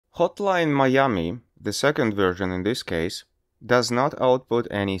Hotline Miami, the second version in this case, does not output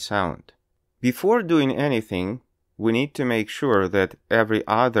any sound. Before doing anything, we need to make sure that every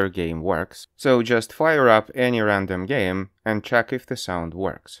other game works, so just fire up any random game and check if the sound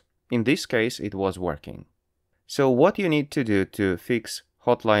works. In this case, it was working. So what you need to do to fix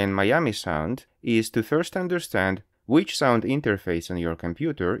Hotline Miami sound is to first understand which sound interface on your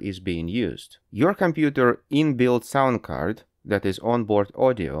computer is being used. Your computer inbuilt sound card, that is onboard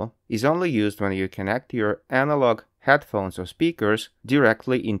audio, is only used when you connect your analog headphones or speakers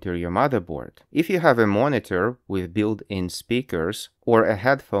directly into your motherboard. If you have a monitor with built-in speakers or a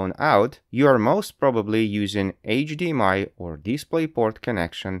headphone out, you are most probably using HDMI or DisplayPort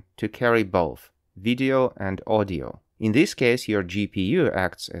connection to carry both video and audio. In this case, your GPU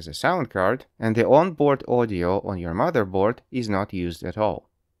acts as a sound card, and the onboard audio on your motherboard is not used at all.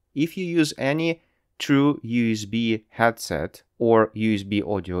 If you use any true USB headset or USB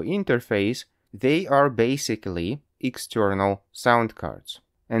audio interface, they are basically external sound cards,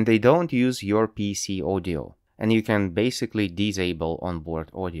 and they don't use your PC audio, and you can basically disable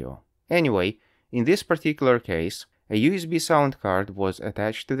onboard audio. Anyway, in this particular case, a USB sound card was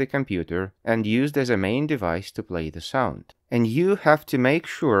attached to the computer and used as a main device to play the sound. And you have to make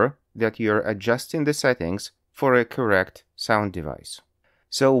sure that you're adjusting the settings for a correct sound device.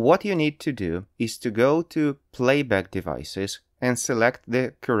 So what you need to do is to go to Playback Devices and select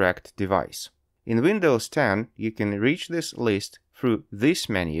the correct device. In Windows 10, you can reach this list through this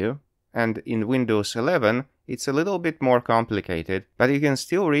menu, and in Windows 11, it's a little bit more complicated, but you can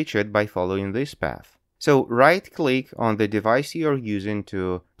still reach it by following this path. So right-click on the device you're using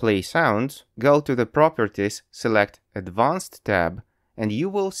to play sounds, go to the Properties, select Advanced tab, and you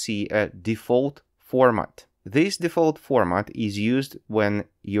will see a default format. This default format is used when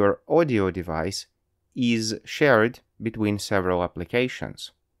your audio device is shared between several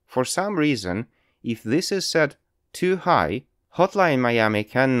applications. For some reason, if this is set too high, Hotline Miami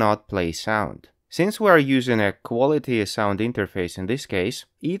cannot play sound. Since we are using a quality sound interface in this case,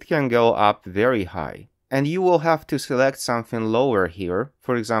 it can go up very high. And you will have to select something lower here,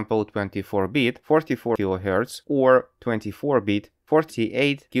 for example 24-bit 44 kHz or 24-bit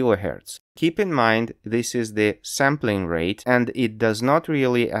 48 kHz. Keep in mind this is the sampling rate and it does not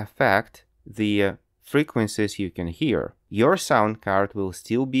really affect the frequencies you can hear. Your sound card will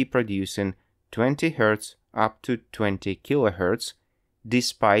still be producing 20 Hz up to 20 kHz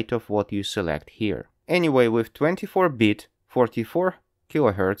despite of what you select here. Anyway, with 24-bit 44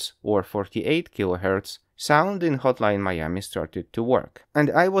 kHz or 48 kHz, sound in Hotline Miami started to work.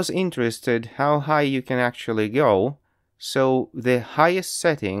 And I was interested how high you can actually go, so the highest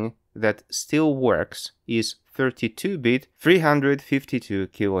setting that still works is 32-bit 352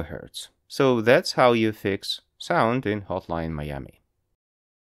 kHz. So that's how you fix sound in Hotline Miami.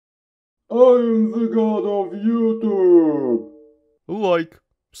 I'm the god of YouTube! Like,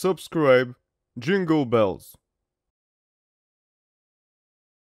 subscribe, jingle bells.